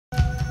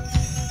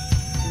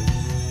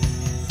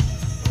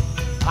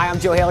Hi, I'm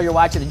Joe Haley. You're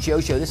watching The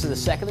Joe Show. This is the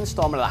second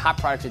installment of the Hot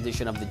Products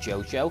edition of The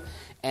Joe Show.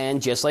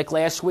 And just like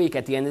last week,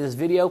 at the end of this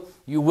video,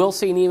 you will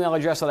see an email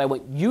address that I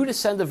want you to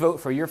send a vote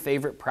for your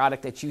favorite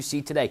product that you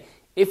see today.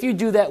 If you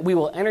do that, we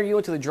will enter you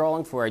into the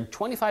drawing for a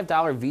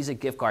 $25 Visa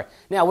gift card.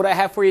 Now, what do I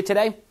have for you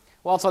today?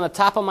 Well, it's on the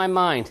top of my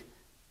mind.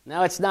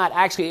 No, it's not.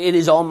 Actually, it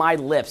is on my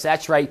lips.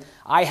 That's right.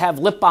 I have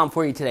lip balm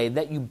for you today.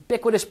 That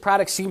ubiquitous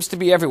product seems to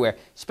be everywhere,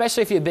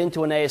 especially if you've been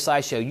to an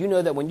ASI show. You know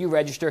that when you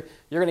register,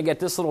 you're going to get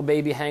this little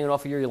baby hanging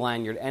off of your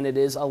lanyard, and it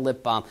is a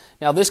lip balm.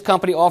 Now, this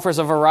company offers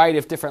a variety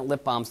of different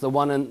lip balms. The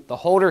one in the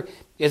holder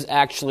is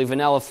actually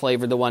vanilla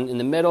flavored. The one in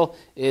the middle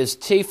is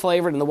tea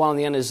flavored, and the one on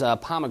the end is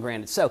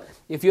pomegranate. So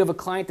if you have a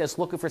client that's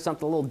looking for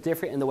something a little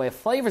different in the way of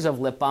flavors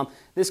of lip balm,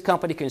 this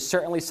company can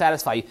certainly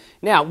satisfy you.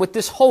 Now, with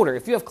this holder,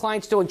 if you have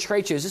clients doing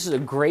trade shows, this is a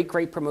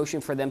great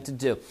promotion for them to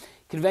do.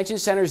 Convention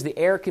centers, the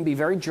air can be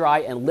very dry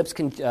and lips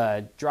can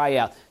dry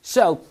out.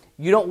 So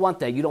you don't want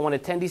that. You don't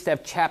want attendees to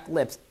have chapped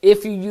lips.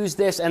 If you use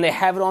this and they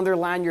have it on their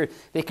lanyard,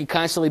 they can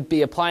constantly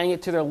be applying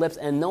it to their lips,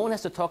 and no one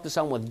has to talk to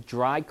someone with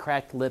dry,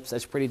 cracked lips.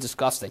 That's pretty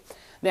disgusting.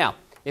 Now,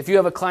 if you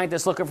have a client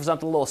that's looking for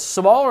something a little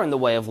smaller in the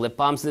way of lip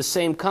balms, this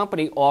same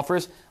company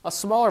offers a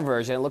smaller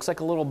version. It looks like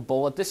a little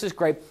bullet. This is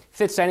great.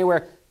 Fits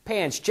anywhere.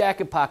 Pants,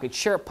 jacket pocket,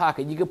 shirt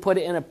pocket. You can put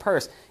it in a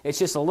purse. It's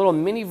just a little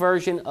mini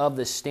version of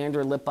the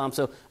standard lip balm,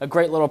 so a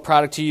great little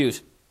product to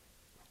use.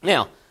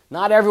 Now,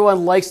 not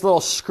everyone likes the little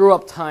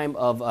screw-up time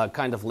of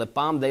kind of lip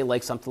balm. They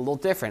like something a little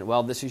different.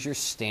 Well, this is your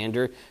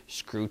standard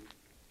screw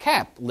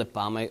cap lip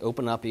balm. I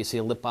open up, you see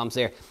a lip balm's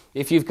there.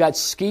 If you've got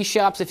ski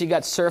shops, if you've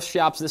got surf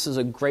shops, this is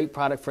a great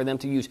product for them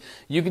to use.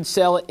 You can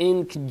sell it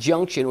in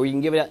conjunction, or you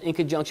can give it out in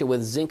conjunction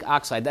with zinc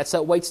oxide. That's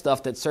that white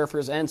stuff that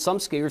surfers and some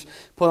skiers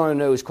put on their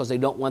nose because they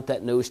don't want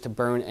that nose to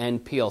burn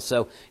and peel.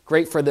 So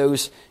great for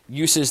those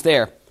uses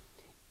there.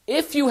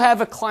 If you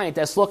have a client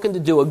that's looking to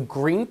do a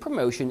green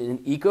promotion, an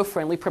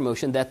eco-friendly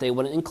promotion that they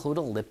want to include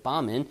a lip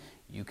balm in,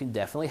 you can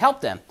definitely help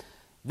them.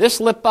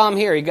 This lip balm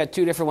here, you got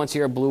two different ones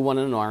here, a blue one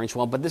and an orange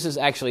one, but this is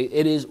actually,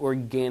 it is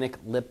organic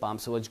lip balm,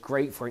 so it's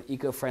great for an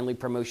eco-friendly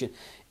promotion.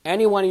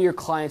 Any one of your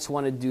clients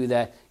want to do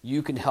that,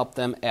 you can help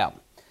them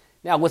out.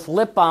 Now, with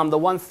lip balm, the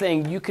one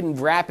thing, you can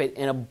wrap it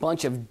in a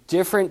bunch of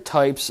different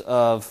types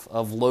of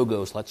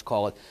logos, let's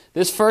call it.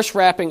 This first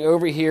wrapping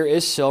over here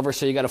is silver,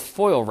 so you got a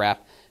foil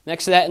wrap.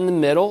 Next to that in the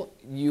middle,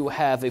 you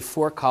have a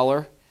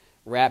 4-color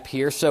wrap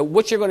here. So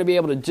what you're going to be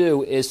able to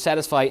do is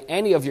satisfy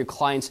any of your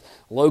clients'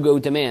 logo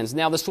demands.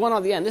 Now, this one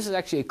on the end, this is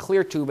actually a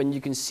clear tube, and you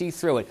can see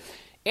through it.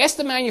 Ask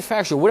the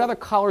manufacturer what other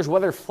colors, what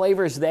other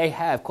flavors they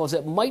have, because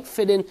it might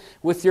fit in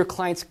with your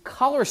client's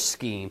color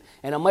scheme,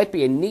 and it might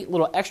be a neat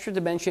little extra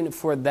dimension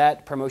for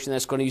that promotion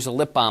that's going to use a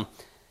lip balm.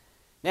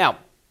 Now,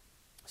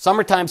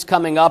 summertime's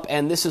coming up,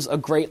 and this is a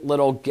great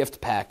little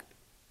gift pack.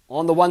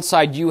 On the one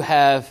side, you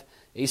have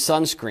a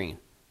sunscreen.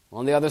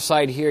 On the other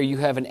side here, you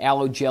have an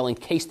aloe gel in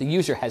case the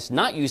user has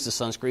not used the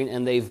sunscreen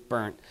and they've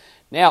burnt.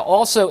 Now,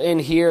 also in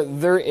here,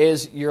 there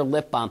is your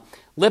lip balm.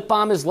 Lip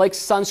balm is like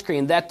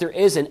sunscreen, that there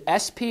is an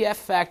SPF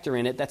factor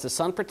in it. That's a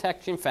sun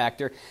protection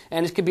factor,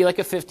 and it could be like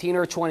a 15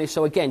 or a 20.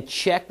 So again,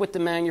 check with the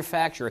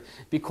manufacturer,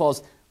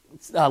 because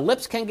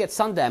lips can get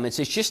sun damage.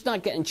 It's just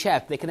not getting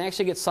chapped. They can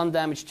actually get sun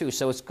damage too.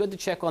 So it's good to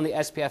check on the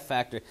SPF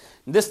factor.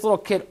 This little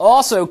kit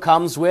also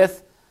comes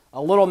with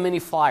a little mini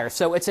flyer.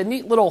 So it's a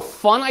neat little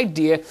fun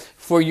idea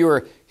for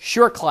your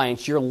shore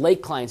clients, your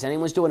lake clients.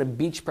 Anyone's doing a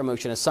beach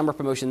promotion, a summer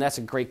promotion, that's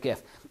a great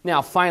gift.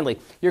 Now, finally,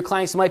 your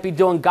clients might be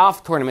doing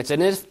golf tournaments,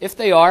 and if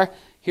they are,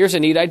 here's a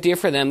neat idea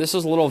for them. This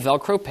is a little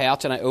Velcro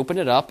pouch, and I open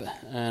it up,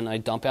 and I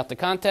dump out the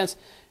contents,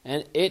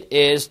 and it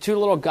is 2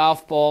 little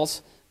golf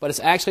balls, but it's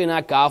actually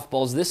not golf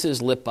balls. This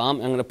is lip balm.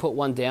 I'm going to put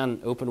one down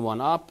and open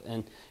one up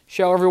and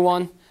show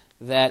everyone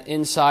that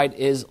inside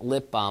is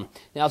lip balm.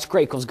 Now, it's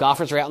great because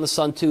golfers are out in the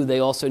sun too. They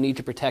also need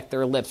to protect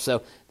their lips,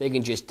 so they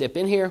can just dip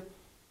in here,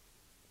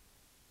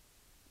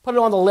 put it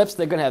on the lips.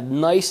 They're going to have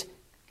nice,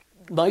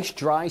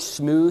 dry,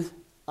 smooth,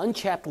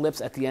 unchapped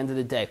lips at the end of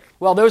the day.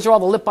 Well, those are all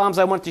the lip balms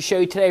I wanted to show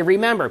you today.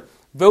 Remember,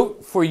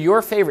 vote for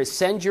your favorite.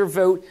 Send your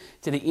vote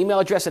to the email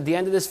address at the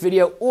end of this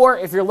video, or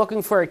if you're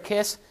looking for a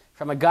kiss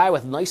from a guy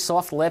with nice,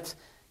 soft lips,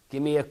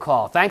 give me a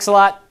call. Thanks a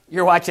lot.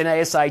 You're watching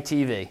ASI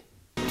TV.